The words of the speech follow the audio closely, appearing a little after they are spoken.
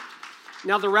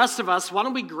Now, the rest of us, why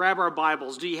don't we grab our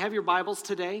Bibles? Do you have your Bibles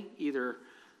today? Either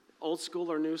old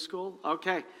school or new school?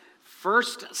 Okay. 1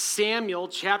 Samuel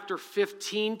chapter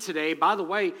 15 today. By the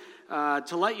way,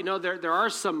 to let you know, there are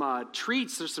some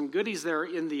treats. There's some goodies there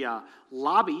in the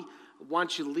lobby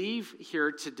once you leave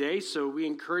here today. So we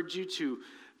encourage you to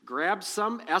grab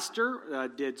some.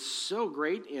 Esther did so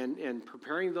great in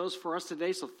preparing those for us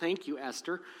today. So thank you,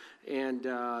 Esther. And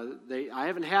I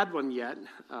haven't had one yet.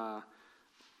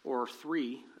 Or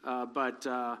three, but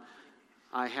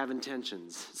I have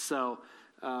intentions. So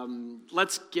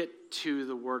let's get to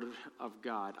the Word of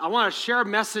God. I want to share a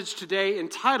message today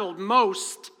entitled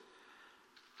Most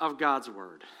of God's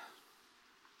Word.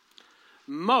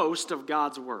 Most of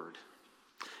God's Word.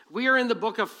 We are in the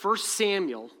book of 1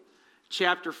 Samuel,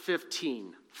 chapter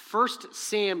 15. 1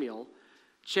 Samuel,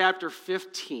 chapter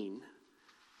 15.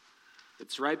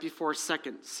 It's right before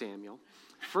 2 Samuel.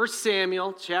 1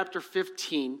 Samuel chapter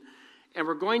 15, and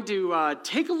we're going to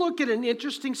take a look at an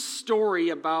interesting story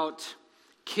about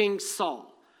King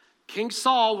Saul. King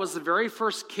Saul was the very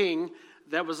first king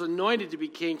that was anointed to be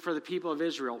king for the people of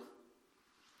Israel.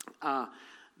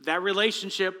 That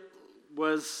relationship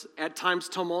was at times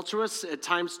tumultuous, at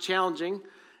times challenging,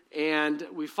 and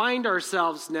we find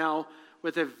ourselves now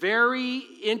with a very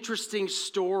interesting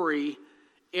story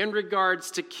in regards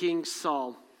to King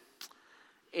Saul.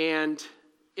 And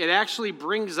it actually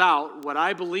brings out what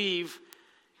I believe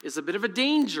is a bit of a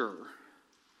danger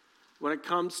when it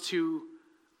comes to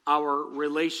our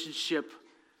relationship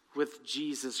with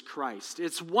Jesus Christ.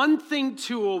 It's one thing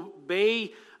to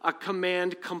obey a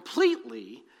command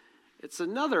completely. It's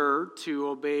another to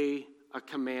obey a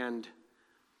command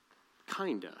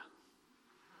kinda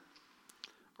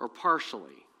or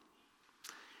partially.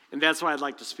 And that's what I'd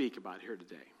like to speak about here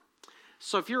today.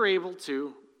 So if you're able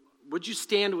to, would you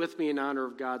stand with me in honor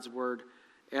of God's word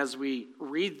as we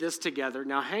read this together?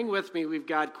 Now, hang with me. We've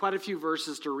got quite a few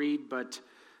verses to read, but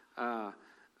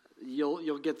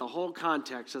you'll get the whole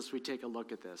context as we take a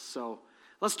look at this. So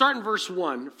let's start in verse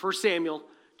 1, 1 Samuel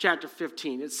chapter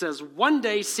 15. It says, "One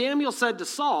day Samuel said to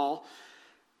Saul,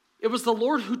 'It was the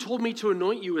Lord who told me to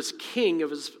anoint you as king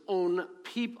of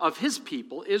his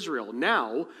people, Israel.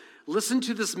 Now, listen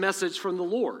to this message from the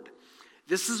Lord.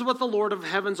 This is what the Lord of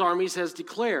heaven's armies has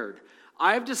declared.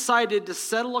 I have decided to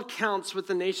settle accounts with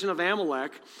the nation of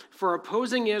Amalek for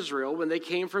opposing Israel when they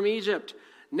came from Egypt.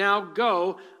 Now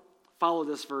go,'" follow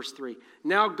this verse 3,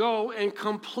 "now go and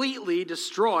completely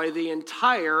destroy the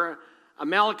entire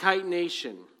Amalekite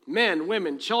nation. Men,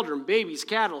 women, children, babies,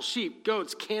 cattle, sheep,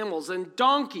 goats, camels, and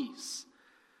donkeys."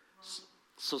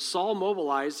 So Saul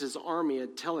mobilized his army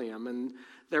at Telaim, and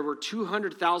there were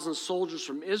 200,000 soldiers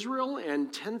from Israel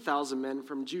and 10,000 men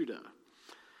from Judah.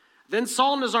 Then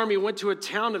Saul and his army went to a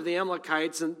town of the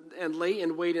Amalekites and lay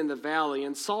in wait in the valley.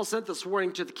 And Saul sent this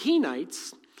warning to the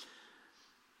Kenites,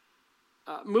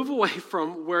 "Move away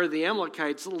from where the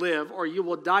Amalekites live, or you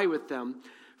will die with them.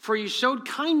 For you showed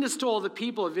kindness to all the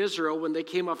people of Israel when they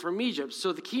came up from Egypt."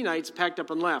 So the Kenites packed up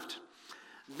and left.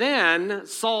 Then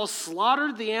Saul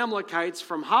slaughtered the Amalekites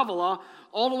from Havilah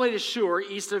all the way to Shur,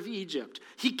 east of Egypt.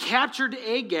 He captured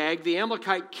Agag, the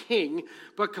Amalekite king,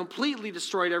 but completely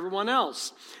destroyed everyone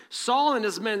else. Saul and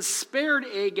his men spared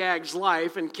Agag's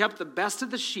life and kept the best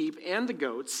of the sheep and the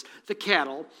goats, the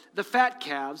cattle, the fat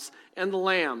calves, and the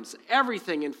lambs.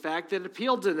 Everything, in fact, that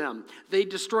appealed to them. They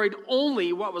destroyed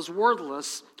only what was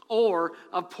worthless or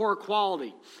of poor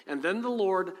quality. And then the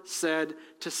Lord said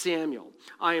to Samuel,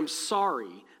 "I am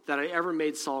sorry that I ever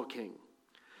made Saul king,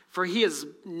 for he has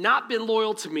not been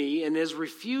loyal to me and has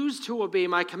refused to obey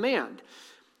my command."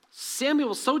 Samuel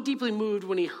was so deeply moved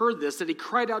when he heard this that he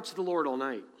cried out to the Lord all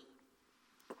night.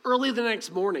 Early the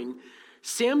next morning,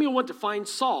 Samuel went to find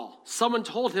Saul. Someone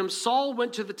told him Saul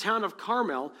went to the town of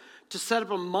Carmel to set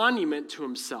up a monument to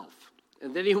himself.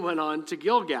 And then he went on to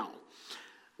Gilgal.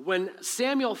 When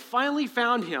Samuel finally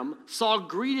found him, Saul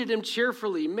greeted him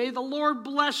cheerfully. "May the Lord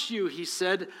bless you," he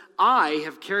said. "I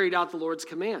have carried out the Lord's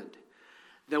command."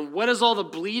 "Then what is all the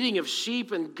bleating of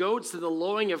sheep and goats and the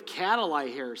lowing of cattle I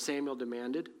hear?" Samuel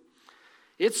demanded.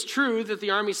 "It's true that the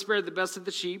army spared the best of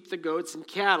the sheep, the goats, and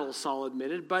cattle," Saul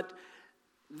admitted, "but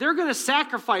they're going to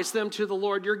sacrifice them to the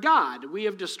Lord your God. We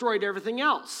have destroyed everything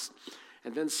else."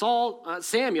 And then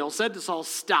Samuel said to Saul,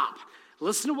 "Stop.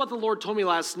 Listen to what the Lord told me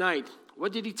last night."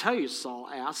 "What did he tell you?" Saul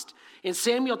asked. And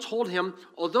Samuel told him,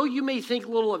 "Although you may think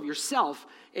little of yourself,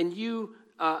 and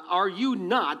are you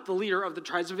not the leader of the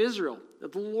tribes of Israel,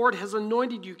 that the Lord has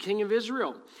anointed you king of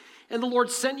Israel? And the Lord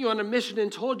sent you on a mission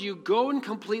and told you, go and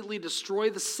completely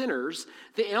destroy the sinners,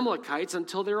 the Amalekites,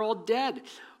 until they're all dead.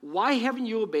 Why haven't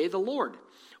you obeyed the Lord?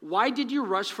 Why did you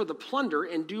rush for the plunder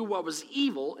and do what was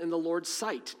evil in the Lord's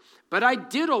sight? But I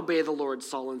did obey the Lord,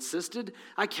 Saul insisted.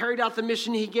 I carried out the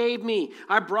mission he gave me.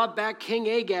 I brought back King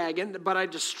Agag, but I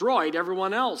destroyed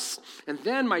everyone else. And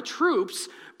then my troops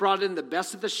brought in the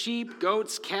best of the sheep,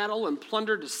 goats, cattle, and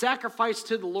plunder to sacrifice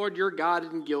to the Lord your God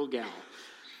in Gilgal.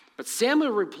 But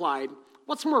Samuel replied,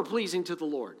 what's more pleasing to the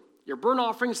Lord, your burnt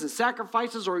offerings and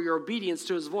sacrifices or your obedience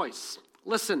to his voice?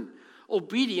 Listen,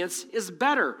 obedience is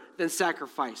better than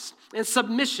sacrifice, and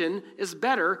submission is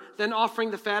better than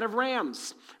offering the fat of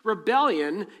rams.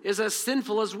 Rebellion is as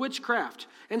sinful as witchcraft,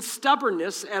 and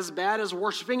stubbornness as bad as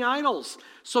worshiping idols.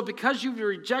 So because you've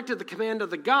rejected the command of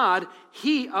the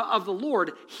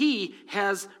Lord, he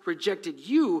has rejected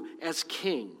you as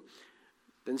king.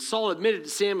 Then Saul admitted to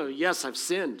Samuel, yes, I've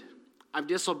sinned. I've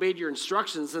disobeyed your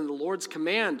instructions and the Lord's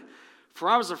command, for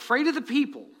I was afraid of the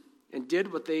people and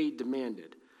did what they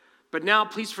demanded. But now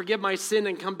please forgive my sin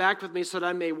and come back with me so that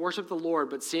I may worship the Lord.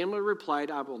 But Samuel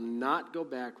replied, I will not go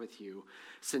back with you.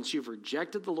 Since you've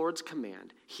rejected the Lord's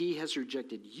command, he has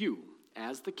rejected you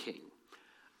as the king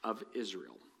of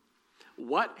Israel.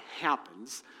 What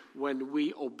happens when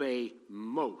we obey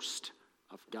most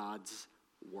of God's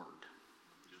word?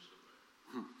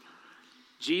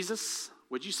 Jesus,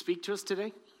 would you speak to us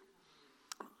today?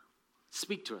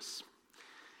 Speak to us.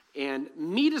 And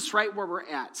meet us right where we're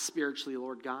at spiritually,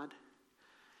 Lord God.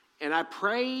 And I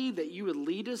pray that you would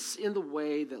lead us in the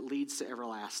way that leads to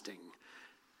everlasting.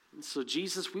 And so,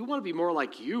 Jesus, we want to be more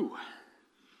like you.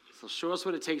 So show us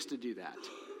what it takes to do that.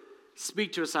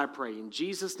 Speak to us, I pray. In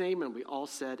Jesus' name, and we all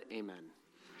said amen.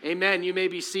 Amen. You may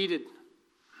be seated.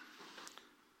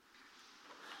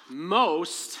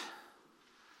 Most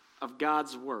of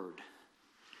God's word.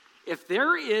 If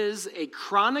there is a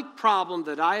chronic problem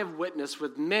that I have witnessed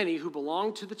with many who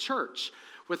belong to the church,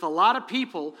 with a lot of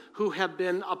people who have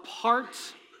been a part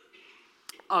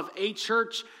of a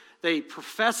church, they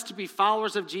profess to be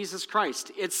followers of Jesus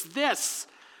Christ, it's this.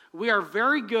 We are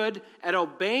very good at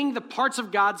obeying the parts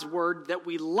of God's word that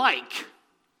we like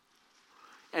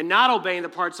and not obeying the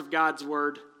parts of God's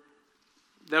word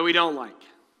that we don't like.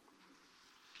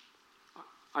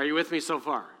 Are you with me so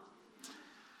far?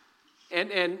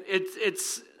 And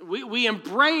we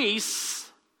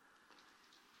embrace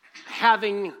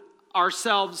having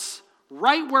ourselves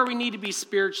right where we need to be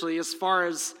spiritually as far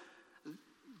as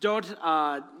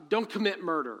don't commit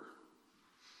murder.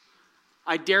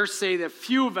 I dare say that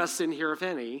few of us in here, if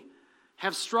any,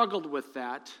 have struggled with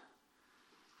that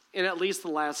in at least the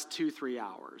last 2-3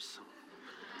 hours.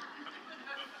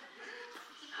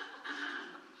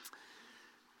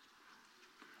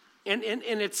 And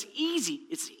it's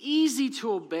easy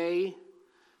to obey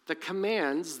the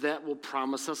commands that will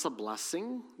promise us a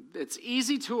blessing. It's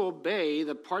easy to obey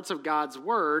the parts of God's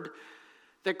word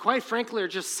that, quite frankly, are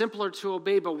just simpler to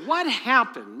obey. But what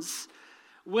happens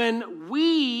when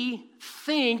we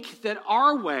think that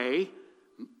our way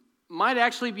might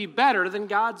actually be better than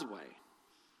God's way?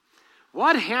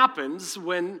 What happens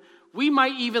when we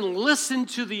might even listen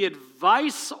to the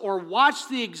advice or watch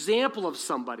the example of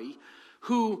somebody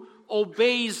who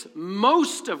obeys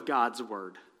most of God's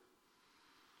word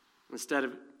instead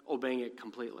of obeying it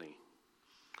completely?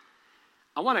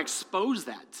 I want to expose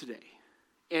that today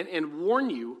and warn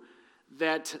you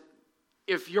that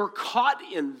if you're caught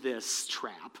in this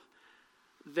trap,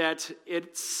 that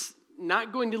it's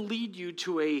not going to lead you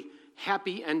to a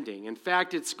happy ending. In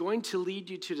fact, it's going to lead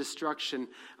you to destruction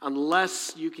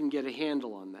unless you can get a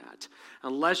handle on that,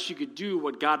 unless you could do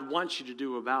what God wants you to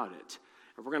do about it.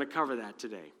 And we're going to cover that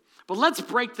today. But let's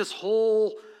break this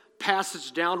whole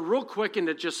passage down real quick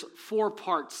into just 4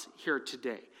 parts here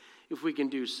today, if we can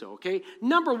do so, okay?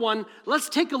 Number 1, let's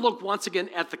take a look once again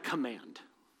at the command.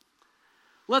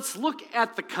 Let's look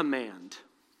at the command.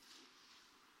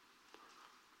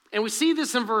 And we see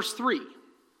this in verse 3.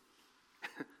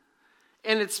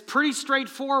 And it's pretty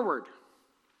straightforward.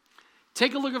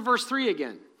 Take a look at verse 3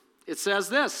 again. It says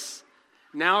this,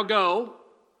 now go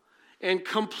and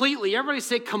completely, everybody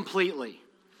say completely.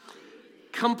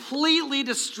 Completely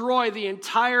destroy the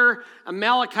entire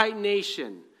Amalekite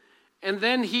nation. And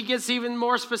then he gets even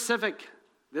more specific.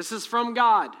 This is from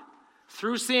God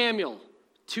through Samuel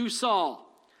to Saul.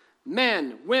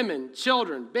 Men, women,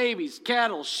 children, babies,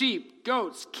 cattle, sheep,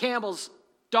 goats, camels,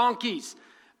 donkeys.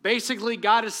 Basically,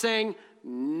 God is saying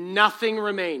nothing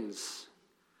remains.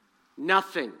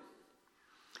 Nothing.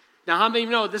 Now, how many of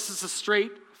you know this is a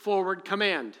straightforward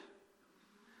command?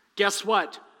 Guess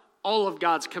what? All of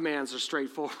God's commands are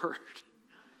straightforward.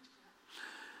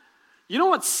 You know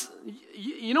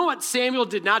what Samuel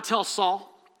did not tell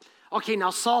Saul? Okay,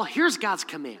 now Saul, here's God's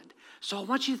command. So I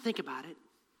want you to think about it.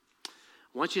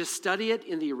 I want you to study it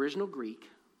in the original Greek.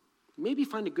 Maybe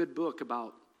find a good book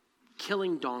about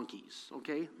killing donkeys,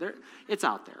 okay? It's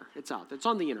out there. It's out there. It's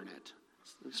on the internet.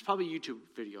 There's probably a YouTube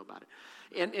video about it.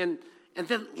 And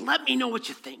then let me know what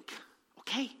you think,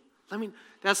 okay?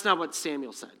 That's not what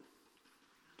Samuel said,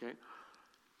 okay?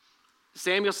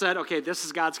 Samuel said, okay, this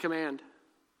is God's command.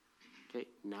 Okay,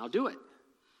 now do it.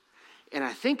 And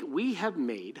I think we have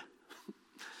made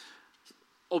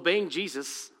obeying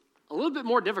Jesus a little bit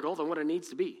more difficult than what it needs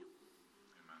to be.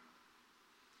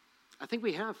 I think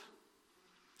we have.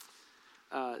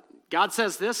 God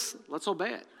says this, let's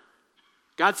obey it.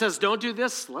 God says don't do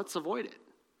this, let's avoid it.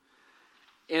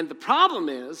 And the problem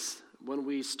is when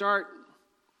we start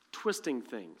twisting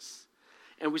things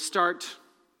and we start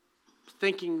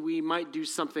thinking we might do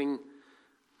something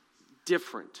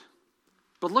different.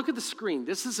 But look at the screen.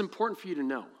 This is important for you to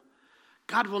know.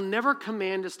 God will never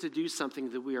command us to do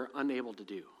something that we are unable to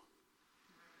do.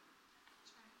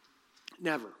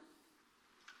 Never.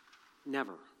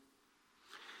 Never.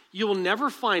 You will never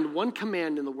find one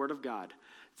command in the Word of God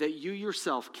that you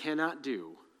yourself cannot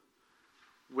do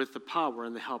with the power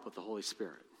and the help of the Holy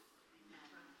Spirit.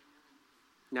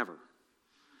 Never.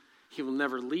 He will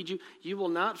never lead you. You will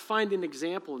not find an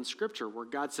example in Scripture where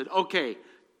God said, okay,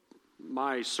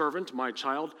 my servant, my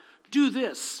child, do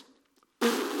this.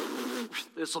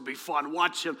 This will be fun.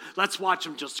 Watch him. Let's watch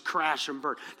him just crash and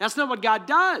burn. That's not what God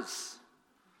does.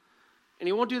 And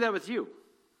he won't do that with you.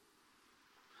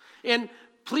 And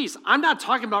please, I'm not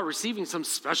talking about receiving some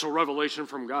special revelation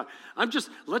from God.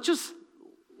 Let's just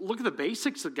look at the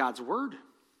basics of God's word.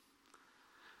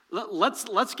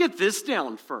 Let's get this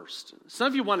down first. Some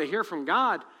of you want to hear from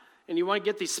God and you want to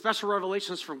get these special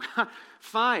revelations from God.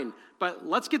 Fine, but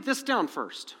let's get this down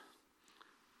first.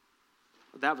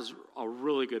 That was a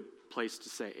really good place to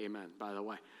say amen, by the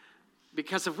way.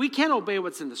 Because if we can't obey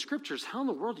what's in the Scriptures, how in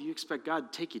the world do you expect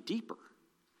God to take you deeper?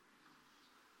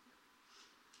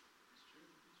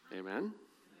 Amen?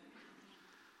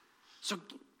 So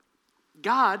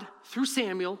God, through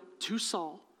Samuel to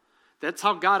Saul, that's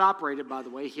how God operated, by the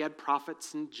way. He had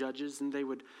prophets and judges, and they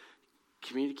would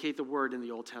communicate the word in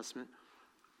the Old Testament,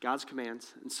 God's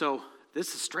commands. And so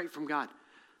this is straight from God.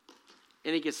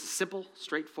 And it gets simple,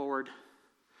 straightforward,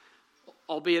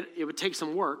 albeit it would take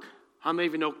some work. How many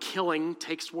of you know killing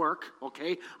takes work?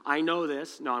 Okay, I know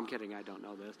this. No, I'm kidding. I don't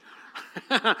know this.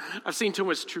 I've seen too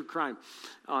much true crime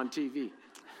on TV.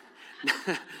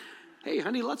 Hey,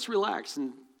 honey, let's relax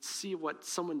and see what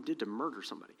someone did to murder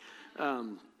somebody.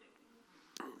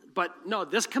 But no,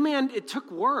 this command, it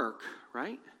took work,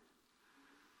 right?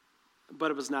 But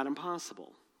it was not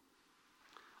impossible.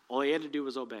 All he had to do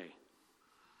was obey.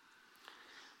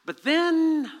 But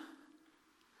then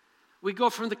we go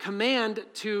from the command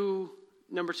to,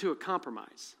 number 2, a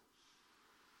compromise.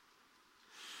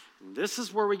 And this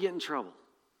is where we get in trouble.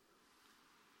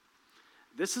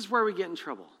 This is where we get in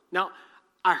trouble. Now,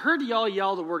 I heard y'all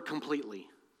yell the word completely,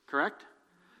 correct?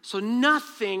 So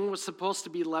nothing was supposed to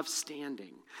be left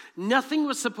standing. Nothing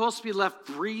was supposed to be left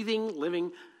breathing,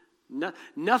 living.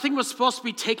 Nothing was supposed to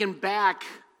be taken back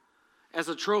as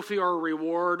a trophy or a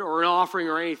reward or an offering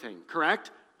or anything,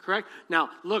 correct? Correct? Now,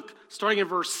 look, starting in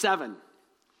verse 7.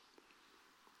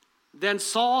 Then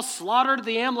Saul slaughtered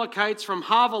the Amalekites from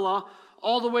Havilah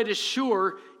all the way to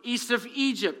Shur, east of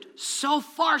Egypt. So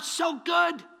far, so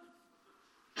good.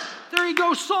 There you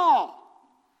go, Saul.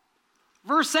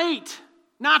 Verse 8,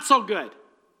 not so good.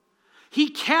 He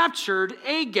captured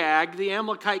Agag, the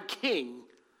Amalekite king,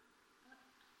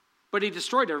 but he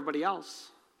destroyed everybody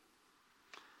else.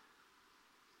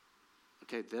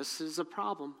 Okay, this is a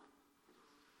problem.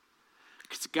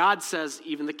 Because God says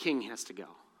even the king has to go.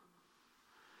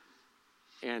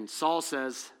 And Saul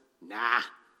says, nah,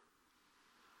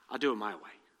 I'll do it my way.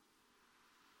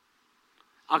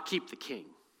 I'll keep the king.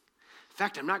 In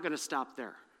fact, I'm not going to stop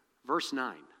there. Verse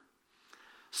 9.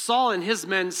 Saul and his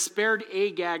men spared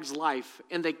Agag's life,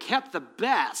 and they kept the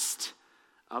best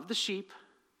of the sheep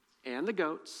and the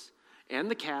goats and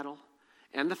the cattle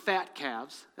and the fat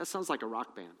calves. That sounds like a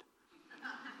rock band.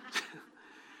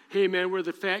 Hey, man, we're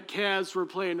the fat calves. We're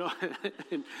playing.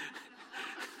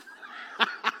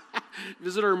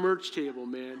 Visit our merch table,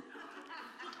 man.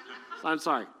 I'm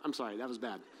sorry. That was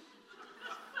bad.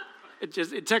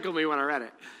 It tickled me when I read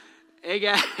it.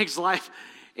 Agag's life,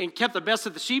 and kept the best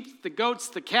of the sheep, the goats,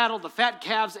 the cattle, the fat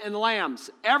calves, and the lambs.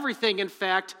 Everything, in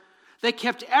fact, they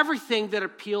kept everything that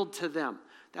appealed to them.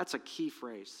 That's a key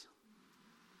phrase.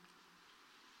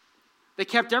 They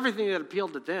kept everything that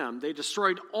appealed to them. They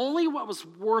destroyed only what was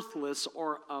worthless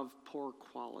or of poor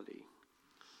quality.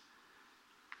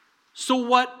 So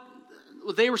what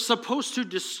they were supposed to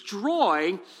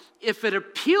destroy, if it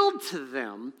appealed to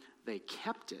them, they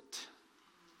kept it.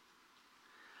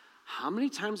 How many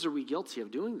times are we guilty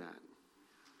of doing that?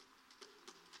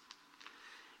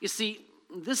 You see,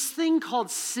 this thing called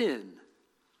sin,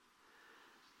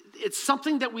 it's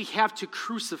something that we have to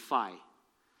crucify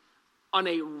on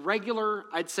a regular,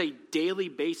 I'd say daily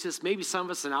basis, maybe some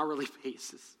of us an hourly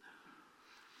basis.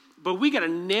 But we got to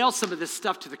nail some of this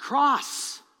stuff to the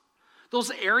cross.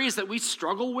 Those areas that we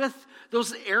struggle with,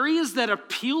 those areas that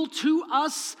appeal to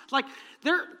us, like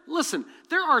there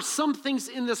are some things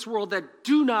in this world that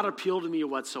do not appeal to me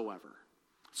whatsoever.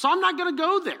 So I'm not going to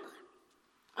go there.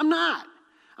 I'm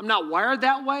not wired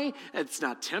that way. It's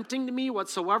not tempting to me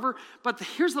whatsoever. But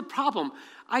here's the problem.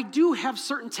 I do have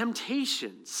certain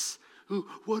temptations.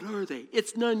 What are they?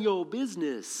 It's none of your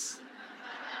business.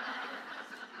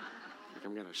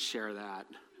 I'm going to share that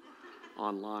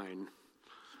online.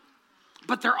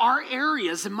 But there are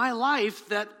areas in my life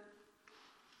that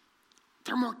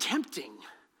they're more tempting.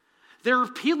 They're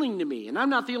appealing to me, and I'm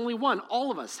not the only one.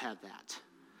 All of us have that.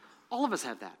 All of us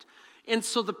have that. And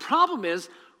so the problem is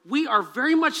we are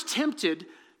very much tempted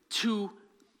to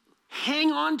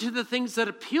hang on to the things that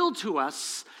appeal to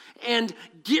us and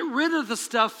get rid of the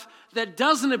stuff that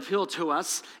doesn't appeal to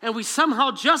us, and we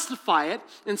somehow justify it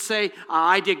and say,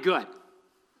 I did good.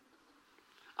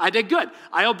 I did good.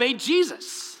 I obeyed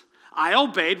Jesus. I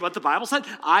obeyed what the Bible said.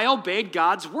 I obeyed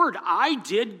God's word. I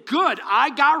did good.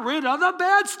 I got rid of the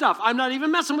bad stuff. I'm not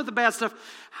even messing with the bad stuff.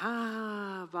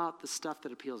 How about the stuff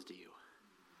that appeals to you?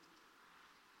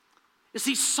 You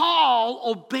see, Saul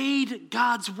obeyed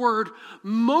God's word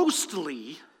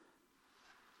mostly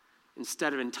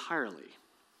instead of entirely.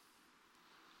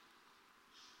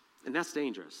 And that's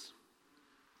dangerous.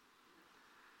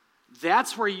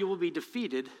 That's where you will be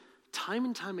defeated time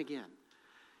and time again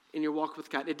in your walk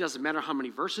with God. It doesn't matter how many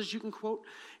verses you can quote.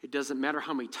 It doesn't matter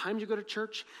how many times you go to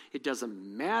church. It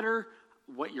doesn't matter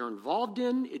what you're involved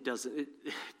in. It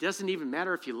doesn't even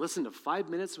matter if you listen to 5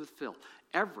 Minutes with Phil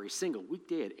every single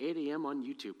weekday at 8 a.m. on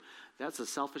YouTube. That's a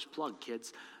selfish plug,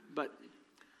 kids. But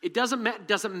it doesn't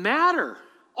matter.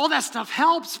 All that stuff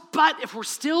helps, but if we're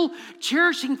still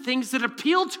cherishing things that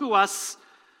appeal to us,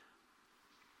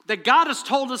 that God has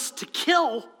told us to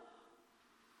kill,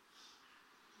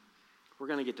 we're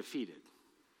going to get defeated.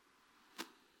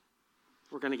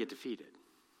 We're going to get defeated.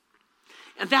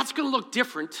 And that's going to look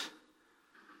different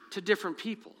to different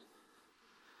people.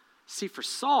 See, for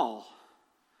Saul,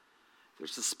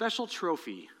 there's a special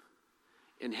trophy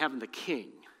in having the king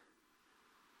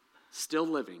still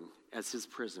living as his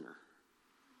prisoner.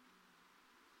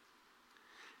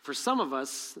 For some of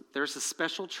us, there's a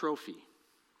special trophy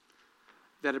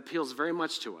that appeals very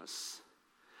much to us,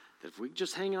 that if we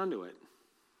just hang on to it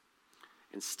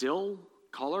and still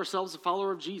call ourselves a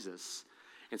follower of Jesus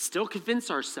and still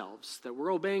convince ourselves that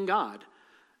we're obeying God,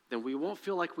 then we won't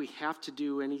feel like we have to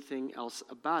do anything else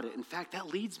about it. In fact, that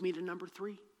leads me to number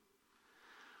 3.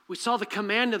 We saw the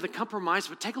command of the compromise,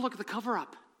 but take a look at the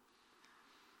cover-up.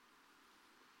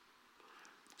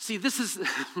 See, this is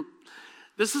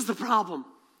the problem.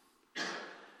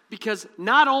 Because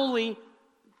not only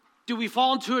do we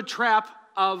fall into a trap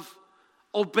of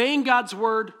obeying God's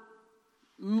word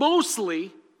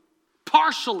mostly,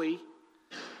 partially,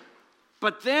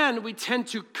 but then we tend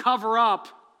to cover up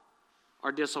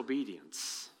our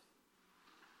disobedience.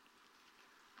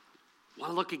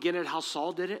 Want to look again at how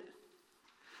Saul did it?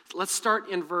 Let's start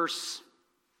in verse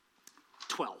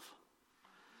 12.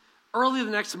 Early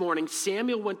the next morning,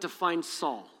 Samuel went to find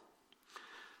Saul.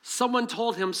 Someone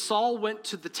told him Saul went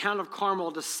to the town of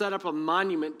Carmel to set up a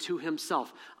monument to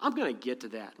himself. I'm going to get to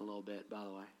that in a little bit, by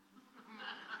the way.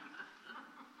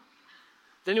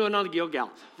 Then he went on to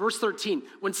Gilgal. Verse 13,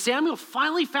 when Samuel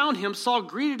finally found him, Saul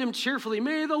greeted him cheerfully.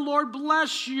 May the Lord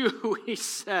bless you, he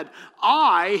said.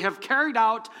 I have carried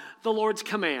out the Lord's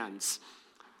commands.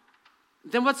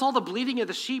 Then what's all the bleating of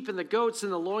the sheep and the goats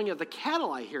and the lowing of the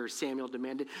cattle I hear, Samuel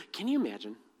demanded. Can you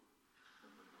imagine?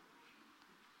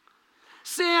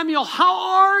 Samuel, how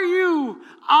are you?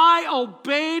 I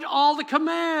obeyed all the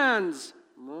commands.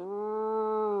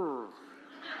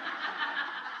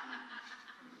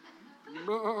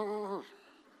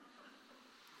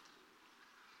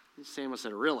 Samuel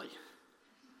said, really?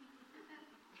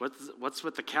 What's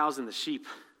with the cows and the sheep?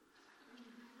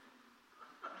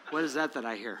 What is that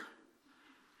I hear?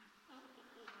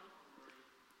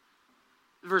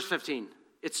 Verse 15,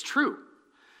 it's true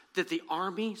that the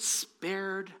army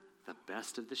spared the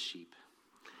best of the sheep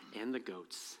and the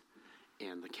goats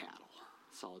and the cattle,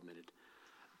 Saul admitted.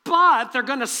 But they're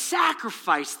going to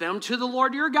sacrifice them to the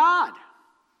Lord your God.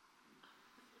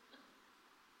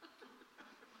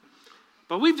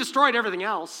 But we've destroyed everything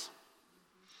else.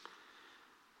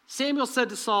 Samuel said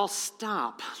to Saul,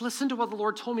 "Stop. Listen to what the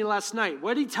Lord told me last night."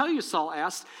 "What did he tell you?" Saul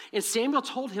asked. And Samuel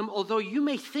told him, "Although you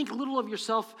may think little of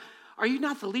yourself, are you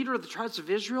not the leader of the tribes of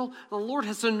Israel? The Lord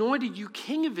has anointed you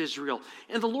king of Israel.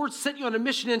 And the Lord sent you on a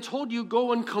mission and told you,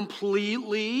 go and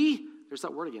completely," there's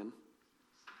that word again,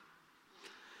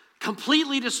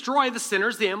 "completely destroy the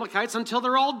sinners, the Amalekites, until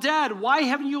they're all dead. Why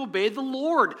haven't you obeyed the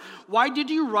Lord? Why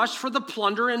did you rush for the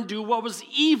plunder and do what was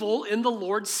evil in the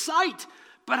Lord's sight?"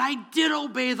 "But I did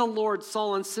obey the Lord,"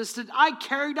 Saul insisted. "I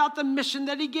carried out the mission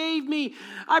that he gave me.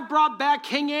 I brought back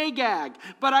King Agag,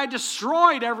 but I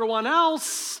destroyed everyone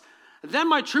else. Then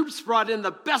my troops brought in the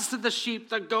best of the sheep,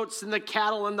 the goats, and the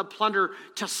cattle, and the plunder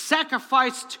to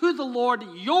sacrifice to the Lord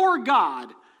your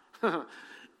God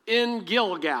in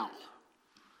Gilgal."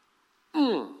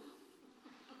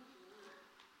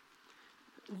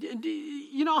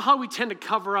 You know how we tend to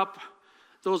cover up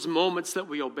those moments that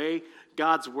we obey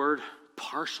God's word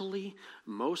partially,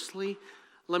 mostly?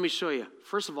 Let me show you.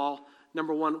 First of all,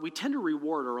 number one, we tend to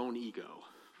reward our own ego.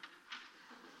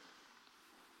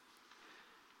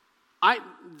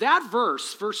 That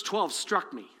verse 12,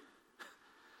 struck me.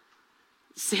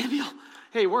 Samuel,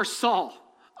 hey, where's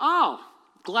Saul? "Oh,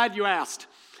 glad you asked.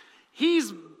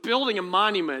 He's building a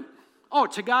monument." "Oh,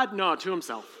 to God?" "No, to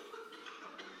himself.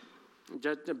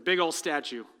 Just a big old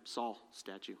statue, Saul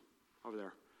statue, over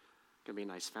there. Gonna be a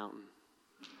nice fountain."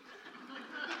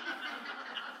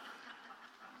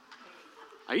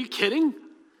 Are you kidding?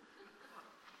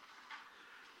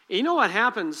 You know what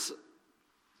happens?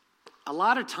 A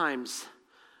lot of times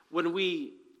when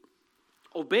we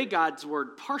obey God's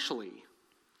word partially,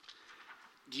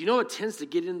 do you know what tends to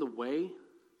get in the way?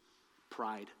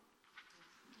 Pride.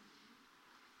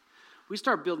 We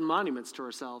start building monuments to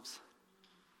ourselves.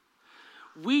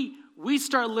 We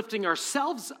start lifting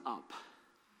ourselves up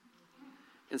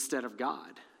instead of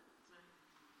God.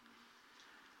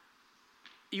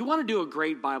 You want to do a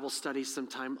great Bible study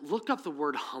sometime? Look up the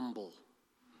word humble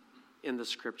in the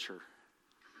scripture.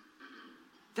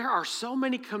 There are so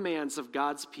many commands of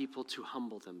God's people to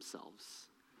humble themselves.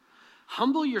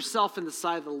 Humble yourself in the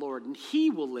sight of the Lord, and he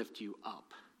will lift you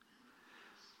up.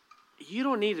 You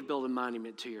don't need to build a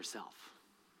monument to yourself.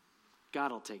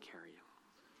 God will take care of you.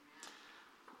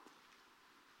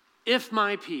 "If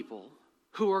my people,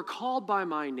 who are called by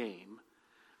my name,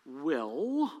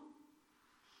 will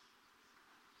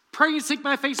pray and seek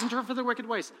my face and turn from their wicked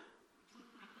ways."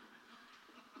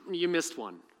 You missed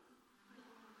one.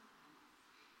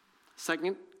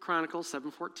 2 Chronicles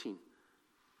 7:14.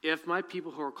 "If my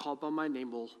people who are called by my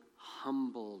name will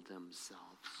humble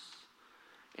themselves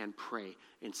and pray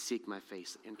and seek my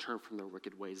face and turn from their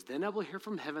wicked ways, then I will hear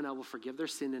from heaven, I will forgive their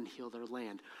sin and heal their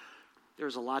land."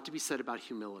 There's a lot to be said about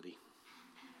humility.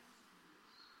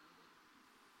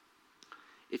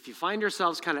 If you find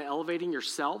yourselves kind of elevating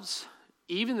yourselves,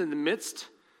 even in the midst,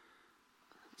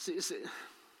 you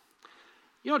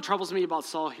know what troubles me about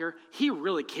Saul here? He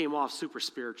really came off super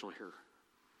spiritual here.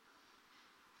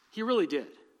 He really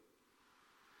did.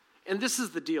 And this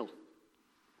is the deal.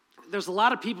 There's a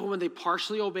lot of people, when they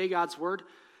partially obey God's word,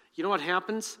 you know what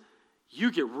happens?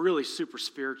 You get really super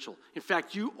spiritual. In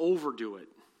fact, you overdo it,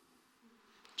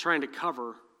 trying to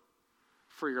cover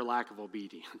for your lack of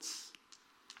obedience.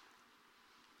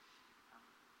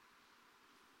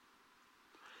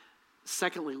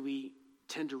 Secondly, we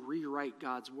tend to rewrite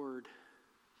God's word.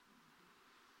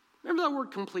 Remember that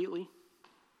word completely?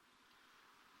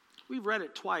 We've read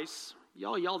it twice.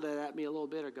 Y'all yelled at me a little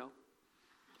bit ago.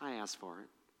 I asked for it.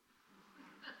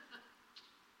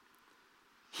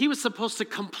 He was supposed to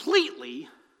completely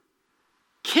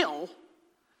kill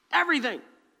everything,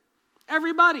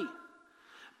 everybody.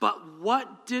 But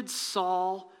what did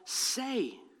Saul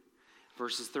say?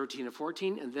 Verses 13 and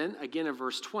 14, and then again in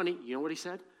verse 20, you know what he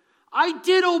said? "I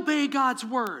did obey God's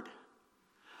word.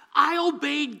 I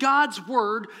obeyed God's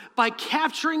word by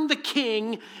capturing the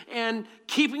king and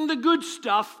keeping the good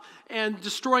stuff and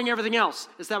destroying everything else."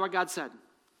 Is that what God said?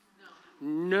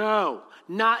 No,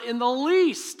 not in the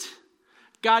least.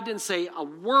 God didn't say a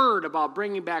word about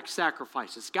bringing back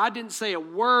sacrifices. God didn't say a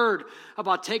word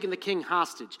about taking the king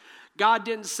hostage. God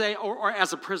didn't say, or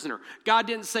as a prisoner. God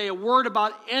didn't say a word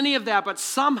about any of that, but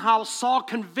somehow Saul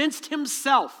convinced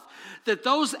himself that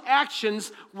those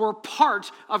actions were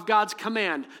part of God's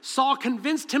command. Saul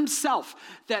convinced himself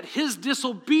that his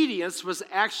disobedience was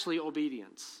actually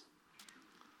obedience.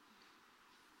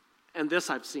 And this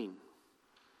I've seen.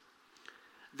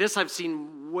 This I've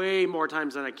seen way more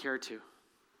times than I care to.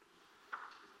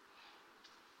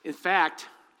 In fact,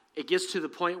 It gets to the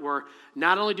point where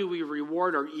not only do we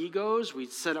reward our egos, we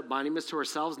set up monuments to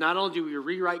ourselves, not only do we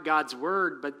rewrite God's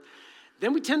word, but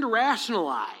then we tend to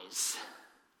rationalize.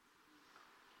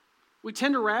 We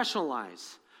tend to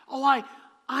rationalize. Oh,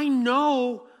 I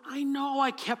know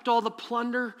I kept all the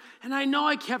plunder, and I know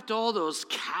I kept all those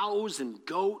cows and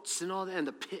goats and all that,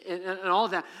 and all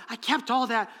that. I kept all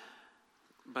that,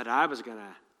 but I was going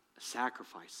to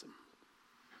sacrifice them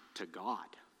to God,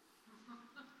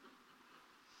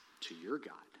 to your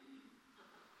God.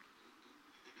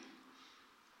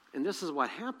 And this is what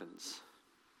happens.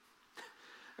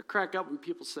 I crack up when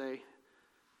people say,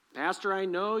 Pastor, I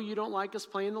know you don't like us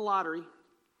playing the lottery,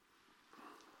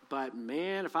 but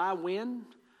man, if I win,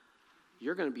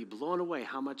 you're going to be blown away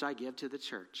how much I give to the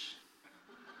church.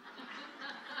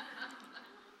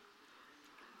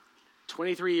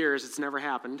 23 years, it's never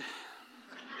happened.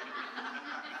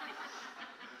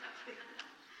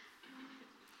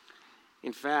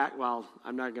 In fact, well,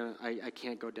 I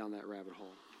can't go down that rabbit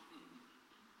hole.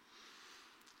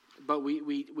 But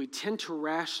we tend to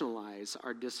rationalize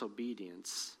our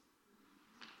disobedience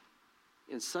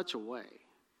in such a way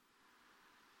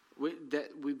that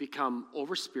we become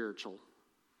over-spiritual,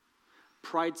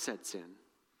 pride sets in,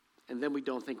 and then we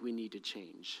don't think we need to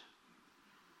change.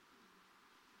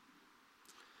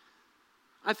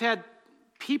 I've had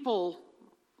people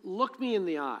look me in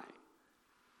the eye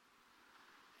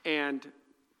and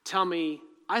tell me,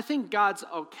 I think God's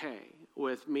okay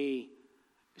with me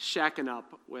shacking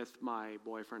up with my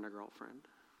boyfriend or girlfriend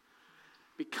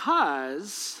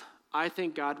because I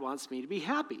think God wants me to be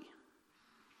happy.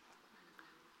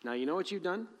 Now, you know what you've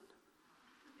done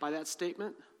by that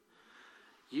statement?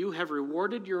 You have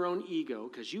rewarded your own ego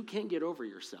because you can't get over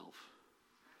yourself.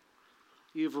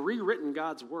 You've rewritten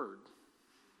God's word,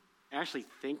 actually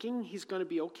thinking he's going to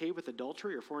be okay with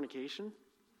adultery or fornication.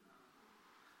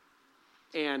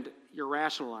 And you're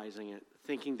rationalizing it,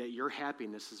 thinking that your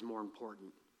happiness is more important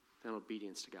than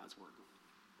obedience to God's word.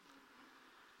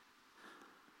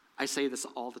 I say this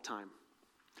all the time.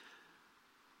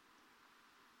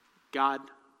 God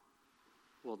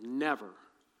will never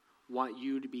want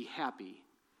you to be happy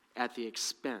at the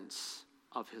expense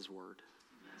of his word.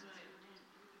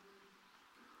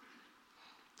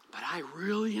 But I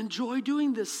really enjoy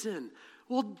doing this sin.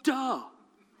 Well, duh.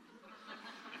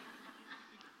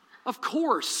 Of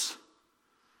course.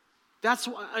 That's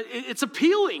why it's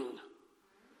appealing.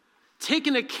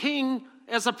 Taking a king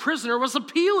as a prisoner was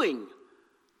appealing.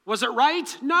 Was it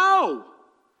right? No.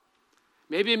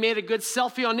 Maybe it made a good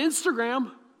selfie on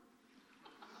Instagram.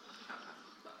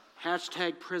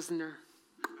 #prisoner.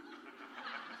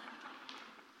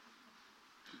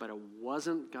 But it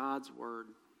wasn't God's word.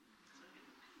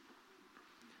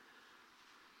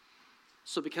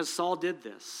 So because Saul did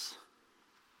this,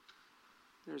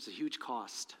 there's a huge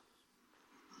cost.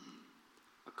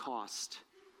 A cost.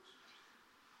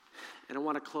 And I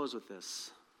want to close with this.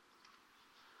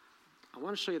 I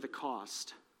want to show you the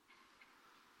cost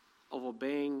of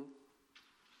obeying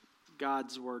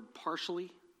God's word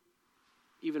partially,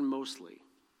 even mostly,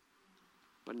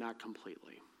 but not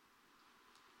completely.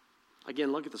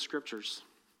 Again, look at the scriptures.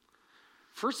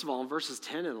 First of all, in verses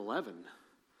 10 and 11,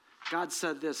 God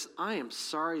said this, I am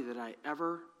sorry that I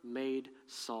ever made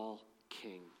Saul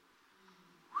king.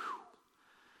 Whew.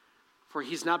 For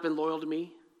he's not been loyal to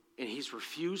me, and he's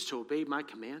refused to obey my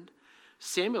command.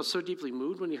 Samuel was so deeply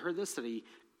moved when he heard this that he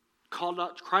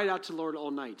cried out to the Lord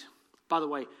all night. By the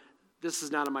way, this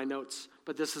is not in my notes,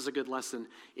 but this is a good lesson.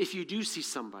 If you do see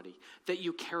somebody that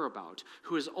you care about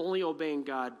who is only obeying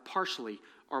God partially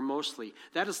or mostly,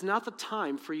 that is not the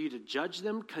time for you to judge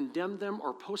them, condemn them,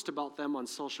 or post about them on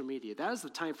social media. That is the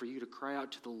time for you to cry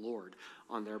out to the Lord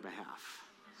on their behalf.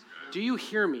 Do you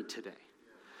hear me today?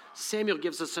 Samuel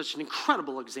gives us such an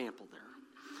incredible example there.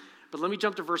 But let me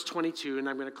jump to verse 22, and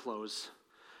I'm going to close.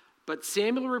 But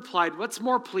Samuel replied, what's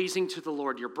more pleasing to the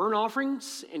Lord, your burnt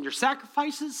offerings and your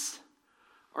sacrifices,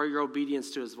 or your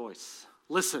obedience to his voice?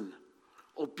 Listen,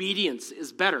 obedience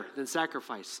is better than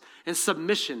sacrifice, and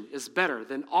submission is better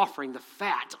than offering the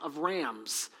fat of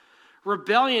rams.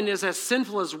 Rebellion is as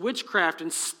sinful as witchcraft,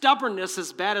 and stubbornness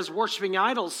as bad as worshiping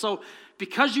idols. So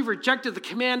because you've rejected the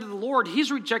command of the Lord,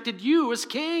 he's rejected you as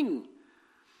king.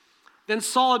 Then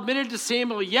Saul admitted to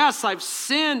Samuel, yes, I've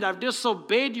sinned. I've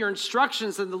disobeyed your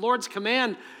instructions and the Lord's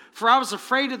command, for I was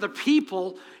afraid of the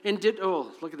people and did,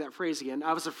 look at that phrase again.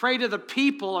 I was afraid of the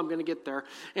people, I'm going to get there,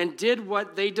 and did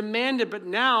what they demanded. But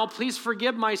now, please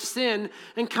forgive my sin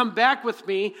and come back with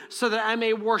me so that I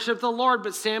may worship the Lord.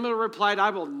 But Samuel replied, I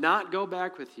will not go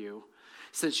back with you.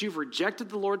 Since you've rejected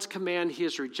the Lord's command, he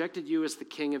has rejected you as the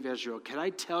king of Israel. Can I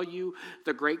tell you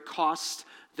the great cost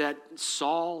that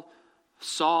Saul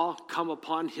saw come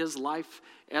upon his life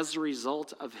as a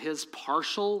result of his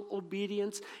partial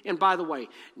obedience. And by the way,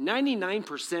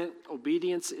 99%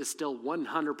 obedience is still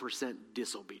 100%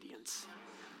 disobedience.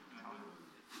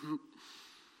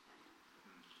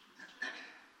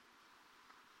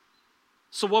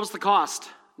 So what was the cost?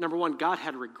 Number one, God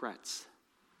had regrets.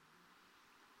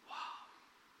 Wow.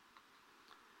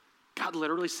 God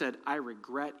literally said, I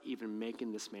regret even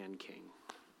making this man king.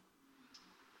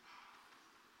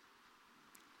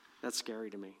 That's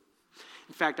scary to me.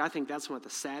 In fact, I think that's one of the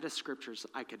saddest scriptures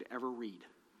I could ever read,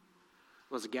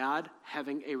 was God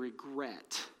having a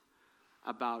regret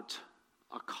about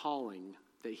a calling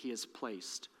that he has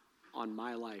placed on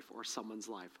my life or someone's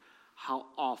life. How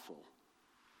awful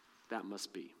that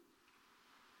must be.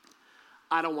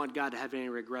 I don't want God to have any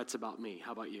regrets about me.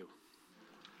 How about you?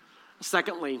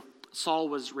 Secondly, Saul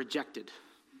was rejected.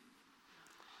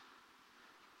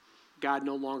 God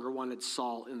no longer wanted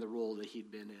Saul in the role that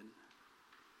he'd been in.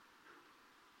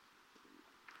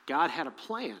 God had a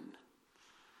plan.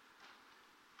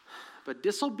 But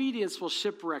disobedience will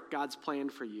shipwreck God's plan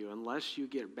for you unless you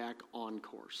get back on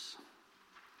course.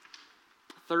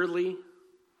 Thirdly,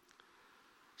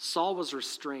 Saul was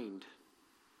restrained.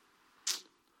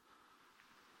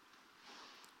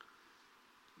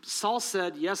 Saul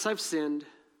said, yes, I've sinned.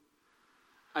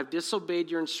 I've disobeyed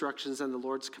your instructions and the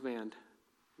Lord's command.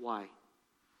 Why?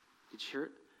 Did you hear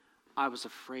it? I was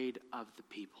afraid of the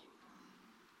people.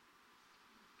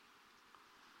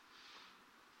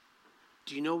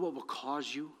 Do you know what will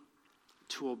cause you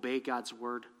to obey God's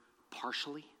word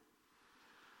partially?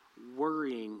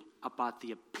 Worrying about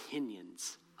the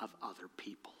opinions of other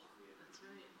people.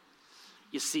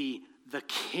 You see, the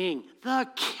king,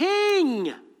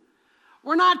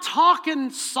 we're not talking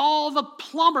Saul the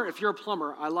plumber. If you're a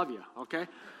plumber, I love you, okay?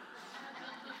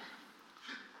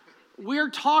 We're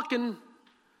talking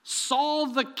Saul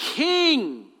the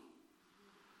king.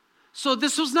 So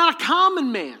this was not a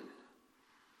common man.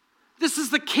 This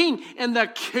is the king, and the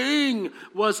king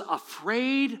was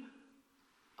afraid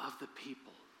of the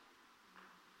people.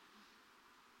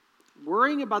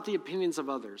 Worrying about the opinions of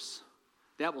others,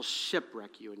 that will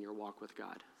shipwreck you in your walk with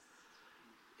God.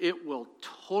 It will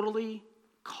totally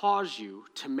cause you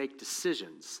to make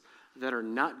decisions that are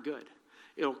not good.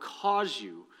 It'll cause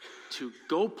you to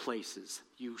go places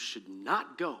you should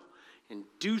not go and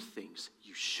do things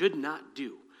you should not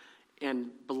do and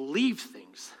believe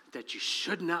things that you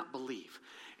should not believe.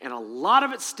 And a lot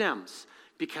of it stems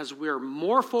because we're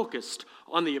more focused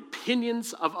on the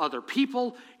opinions of other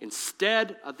people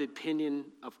instead of the opinion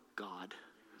of God.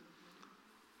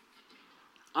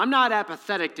 I'm not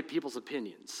apathetic to people's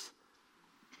opinions.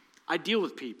 I deal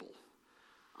with people.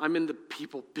 I'm in the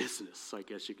people business, I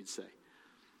guess you could say.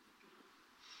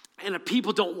 And if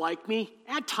people don't like me,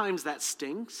 at times that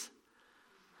stings.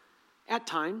 At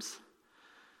times.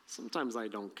 Sometimes I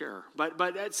don't care.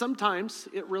 But sometimes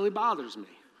it really bothers me.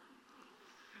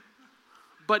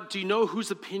 But do you know whose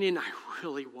opinion I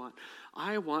really want?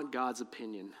 I want God's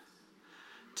opinion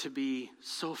to be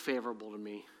so favorable to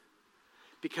me.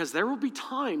 Because there will be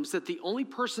times that the only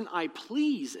person I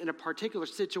please in a particular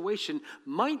situation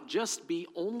might just be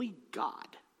only God.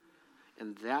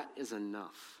 And that is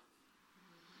enough.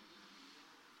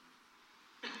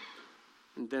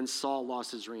 And then Saul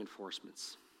lost his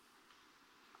reinforcements.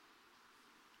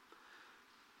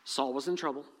 Saul was in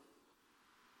trouble.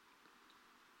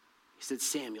 He said,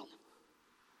 Samuel,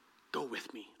 go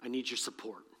with me. I need your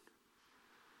support.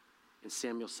 And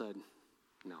Samuel said,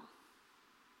 no,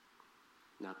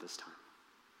 not this time.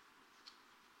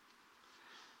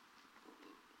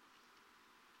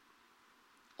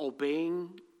 Obeying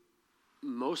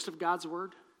most of God's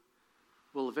word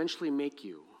will eventually make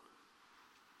you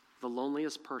the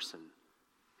loneliest person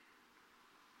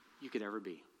you could ever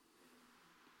be.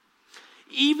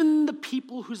 Even the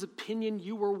people whose opinion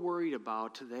you were worried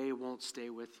about, they won't stay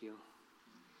with you.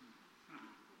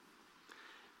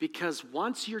 Because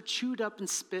once you're chewed up and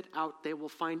spit out, they will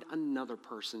find another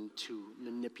person to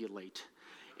manipulate.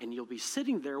 And you'll be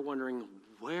sitting there wondering,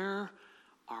 where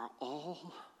are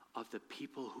all of the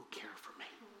people who care for me?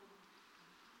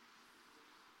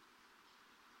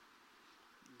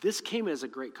 This came as a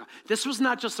great call. This was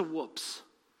not just a whoops.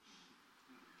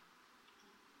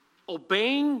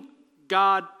 Obeying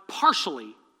God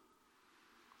partially,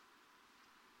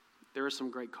 there is some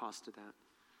great cost to that.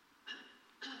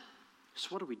 So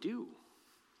what do we do?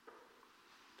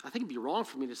 I think it'd be wrong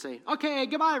for me to say, okay,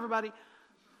 goodbye, everybody.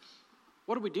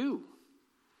 What do we do?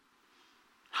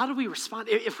 How do we respond?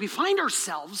 If we find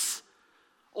ourselves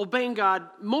obeying God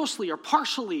mostly or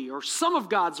partially or some of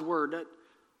God's word,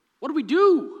 what do we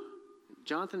do?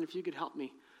 Jonathan, if you could help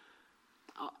me.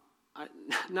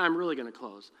 Now I'm really going to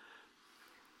close.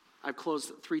 I've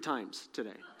closed 3 times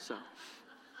today, so.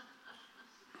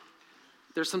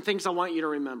 There's some things I want you to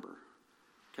remember,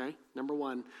 okay? Number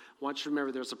 1, I want you to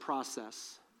remember there's a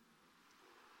process.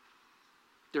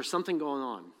 There's something going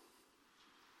on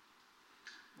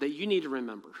that you need to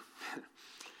remember.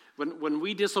 When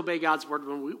we disobey God's word,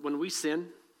 when we sin,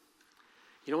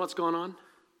 you know what's going on?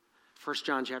 1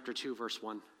 John chapter 2, verse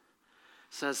 1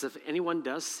 says, if anyone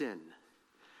does sin,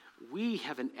 we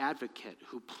have an advocate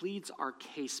who pleads our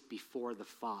case before the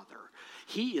Father.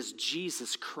 He is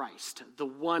Jesus Christ, the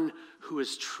one who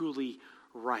is truly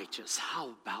righteous. How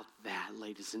about that,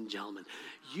 ladies and gentlemen?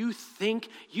 You think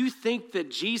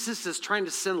that Jesus is trying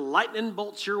to send lightning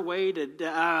bolts your way to,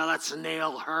 let's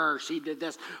nail her. She did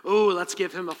this. Oh, let's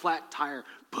give him a flat tire.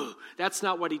 Boo. That's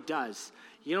not what he does.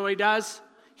 You know what he does?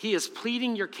 He is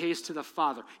pleading your case to the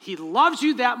Father. He loves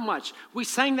you that much. We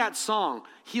sang that song.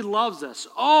 He loves us.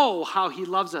 Oh, how he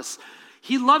loves us.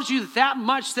 He loves you that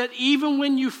much that even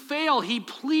when you fail, he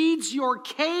pleads your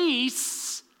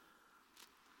case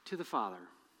to the Father.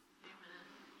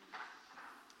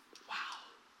 Wow.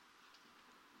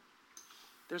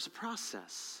 There's a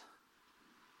process.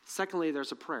 Secondly,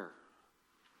 there's a prayer.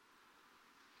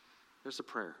 There's a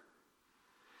prayer.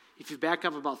 If you back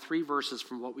up about 3 verses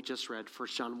from what we just read, 1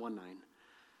 John 1:9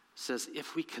 says,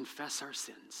 if we confess our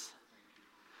sins,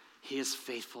 he is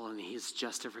faithful and he is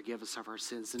just to forgive us of our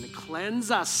sins and to cleanse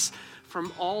us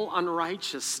from all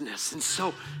unrighteousness. And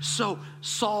so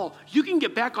Saul, you can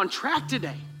get back on track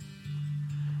today.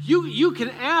 You can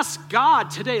ask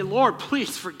God today, Lord,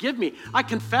 please forgive me. I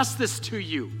confess this to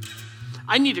you.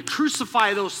 I need to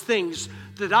crucify those things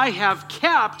that I have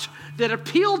kept that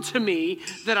appeal to me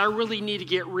that I really need to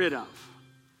get rid of.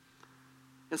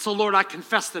 And so, Lord, I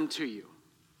confess them to you.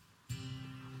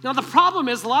 Now, the problem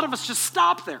is a lot of us just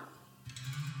stop there.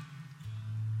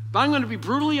 But I'm going to be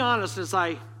brutally honest as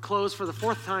I close for the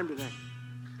 4th time today.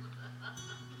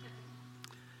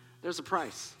 There's a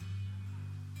price.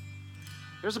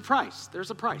 There's a price. There's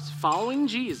a price. Following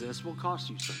Jesus will cost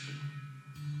you something.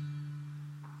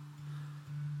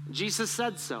 Jesus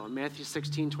said so in Matthew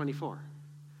 16:24.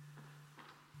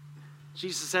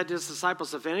 Jesus said to his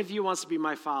disciples, if any of you wants to be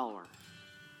my follower,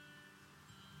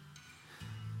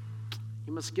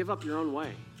 you must give up your own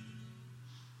way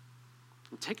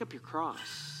and take up your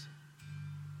cross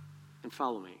and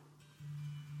follow me.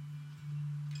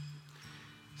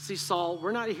 See, Saul,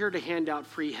 we're not here to hand out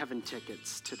free heaven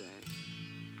tickets today.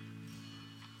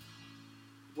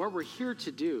 What we're here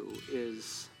to do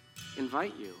is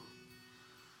invite you.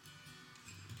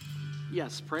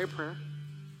 Yes, pray a prayer,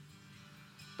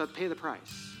 but pay the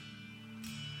price.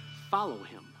 Follow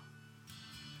him.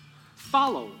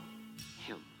 Follow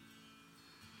him.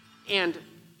 And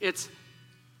it's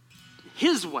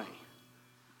his way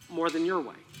more than your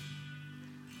way.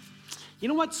 You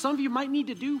know what some of you might need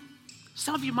to do?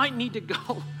 Some of you might need to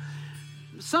go.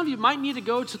 Some of you might need to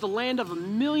go to the land of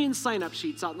 1 million sign-up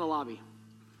sheets out in the lobby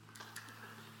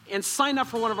and sign up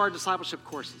for one of our discipleship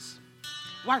courses.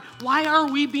 Why are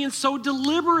we being so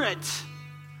deliberate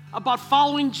about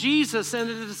following Jesus and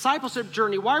the discipleship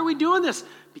journey? Why are we doing this?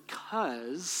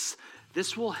 Because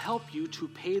this will help you to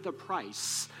pay the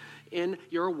price in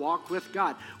your walk with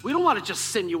God. We don't want to just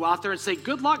send you out there and say,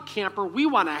 good luck, camper. We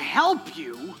want to help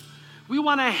you. We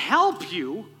want to help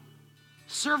you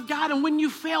serve God. And when you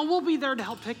fail, we'll be there to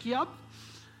help pick you up.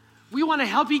 We want to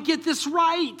help you get this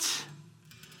right.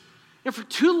 And for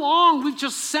too long, we've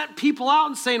just sent people out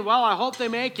and saying, well, I hope they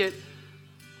make it.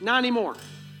 Not anymore.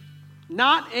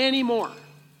 Not anymore.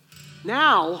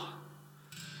 Now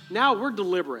we're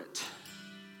deliberate.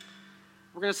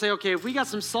 We're going to say, okay, if we got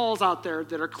some souls out there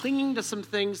that are clinging to some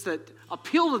things that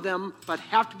appeal to them but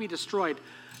have to be destroyed,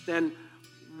 then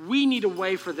we need a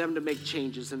way for them to make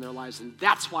changes in their lives. And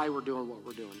that's why we're doing what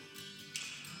we're doing.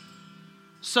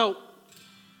 So,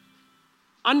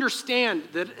 understand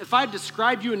that if I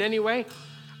describe you in any way,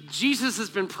 Jesus has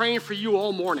been praying for you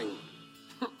all morning.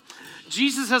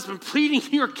 Jesus has been pleading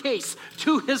your case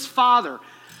to his Father.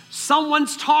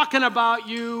 Someone's talking about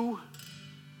you,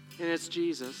 and it's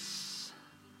Jesus.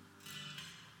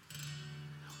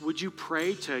 Would you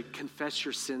pray to confess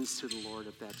your sins to the Lord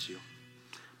if that's you?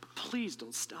 But please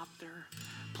don't stop there.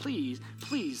 Please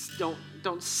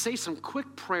don't say some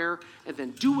quick prayer and then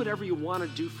do whatever you want to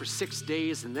do for 6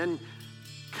 days and then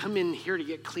come in here to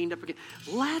get cleaned up again.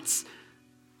 Let's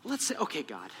say, okay,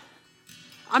 God,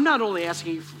 I'm not only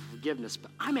asking you for forgiveness,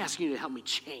 but I'm asking you to help me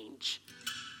change.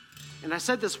 And I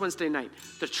said this Wednesday night,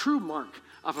 the true mark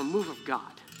of a move of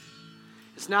God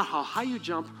is not how high you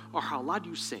jump or how loud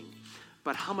you sing,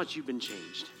 but how much you've been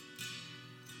changed.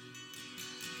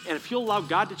 And if you'll allow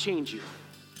God to change you,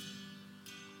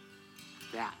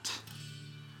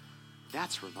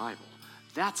 that's revival.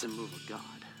 That's a move of God.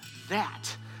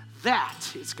 That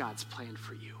is God's plan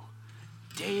for you.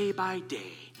 Day by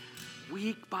day,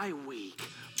 week by week,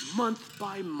 month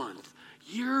by month,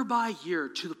 year by year,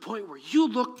 to the point where you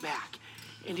look back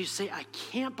and you say, I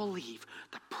can't believe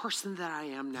the person that I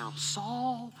am now.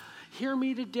 Saul, hear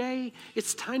me today.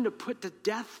 It's time to put to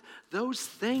death those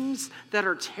things that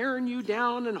are tearing you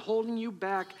down and holding you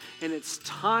back. And it's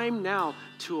time now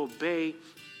to obey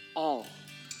all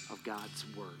of God's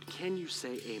word. Can you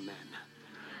say amen?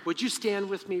 Would you stand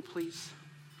with me, please?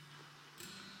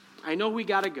 I know we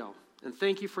got to go, and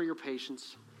thank you for your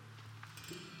patience.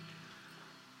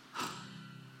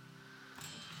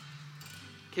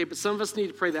 Okay, but some of us need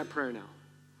to pray that prayer now.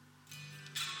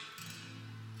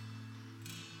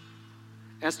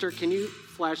 Esther, can you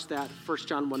flash that 1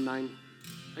 John 1:9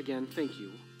 again? Thank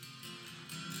you.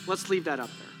 Let's leave that up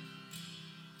there.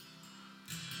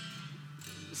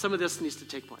 Some of this needs to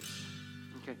take place.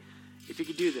 Okay, if you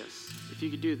could do this,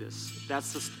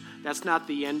 that's not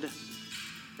the end.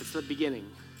 It's the beginning.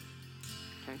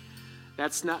 Okay,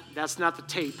 that's not the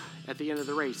tape at the end of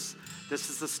the race. This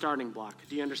is the starting block.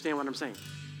 Do you understand what I'm saying?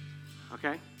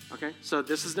 Okay. So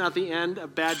this is not the end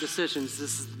of bad decisions.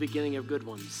 This is the beginning of good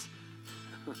ones.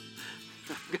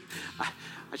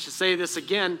 I should say this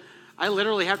again. I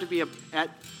literally have to be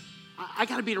I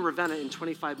got to be in Ravenna in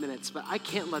 25 minutes, but I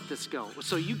can't let this go.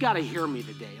 So you got to hear me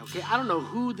today, okay? I don't know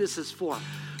who this is for,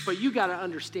 but you got to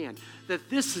understand that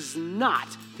this is not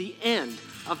the end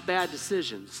of bad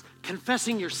decisions.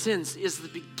 Confessing your sins is the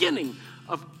beginning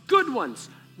of good ones,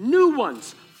 new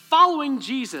ones, following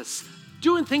Jesus,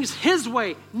 doing things his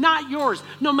way, not yours.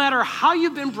 No matter how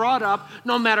you've been brought up,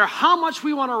 no matter how much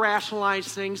we want to rationalize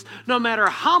things, no matter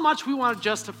how much we want to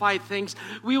justify things,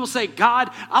 we will say,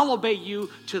 God, I'll obey you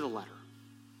to the letter.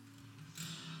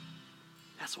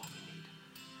 That's what we need.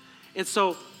 And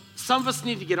so some of us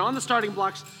need to get on the starting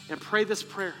blocks and pray this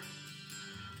prayer.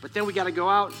 But then we got to go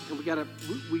out and we got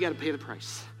to pay the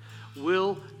price.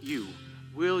 Will you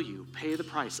pay the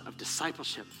price of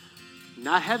discipleship?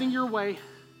 Not having your way,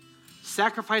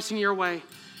 sacrificing your way,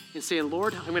 and saying,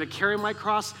 Lord, I'm going to carry my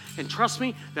cross, and trust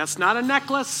me, that's not a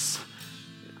necklace.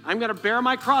 I'm going to bear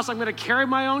my cross. I'm going to carry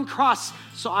my own cross.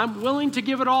 So I'm willing to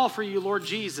give it all for you, Lord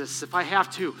Jesus, if I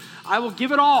have to. I will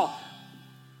give it all,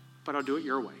 but I'll do it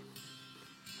your way,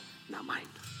 not mine.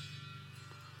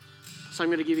 So I'm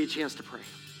going to give you a chance to pray.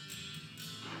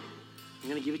 I'm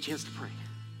going to give you a chance to pray,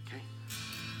 okay?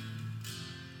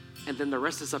 And then the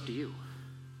rest is up to you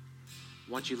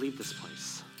once you leave this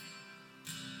place.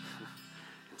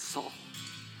 And so,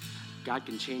 God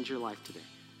can change your life today.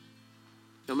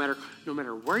 No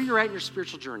matter where you're at in your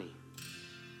spiritual journey,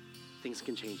 things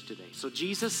can change today. So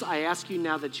Jesus, I ask you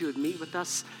now that you would meet with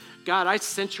us. God, I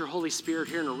sense your Holy Spirit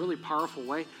here in a really powerful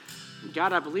way.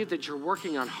 God, I believe that you're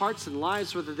working on hearts and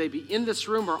lives, whether they be in this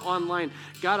room or online.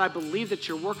 God, I believe that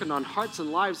you're working on hearts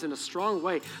and lives in a strong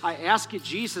way. I ask you,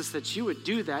 Jesus, that you would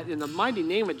do that. In the mighty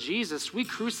name of Jesus, we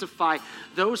crucify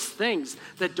those things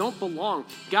that don't belong.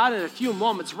 God, in a few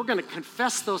moments, we're going to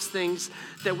confess those things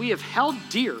that we have held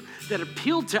dear, that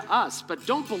appeal to us, but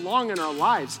don't belong in our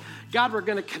lives. God, we're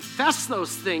going to confess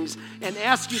those things and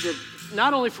ask you to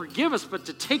not only forgive us, but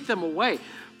to take them away.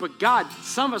 But God,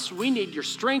 some of us, we need your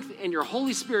strength and your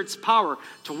Holy Spirit's power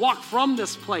to walk from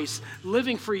this place,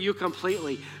 living for you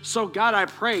completely. So God, I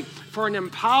pray for an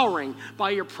empowering by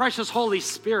your precious Holy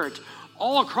Spirit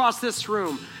all across this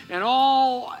room and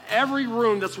every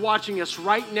room that's watching us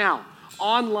right now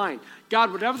online.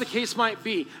 God, whatever the case might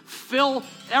be, fill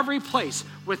every place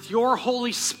with your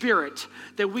Holy Spirit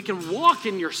that we can walk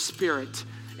in your Spirit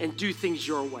and do things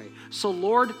your way. So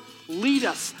Lord, lead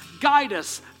us, guide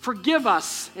us, forgive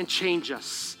us, and change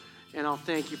us. And I'll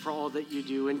thank you for all that you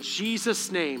do. In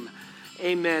Jesus' name,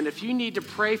 amen. If you need to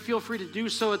pray, feel free to do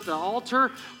so at the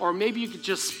altar, or maybe you could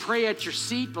just pray at your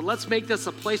seat. But let's make this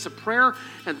a place of prayer,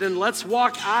 and then let's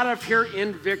walk out of here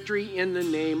in victory in the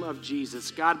name of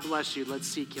Jesus. God bless you. Let's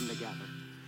seek him together.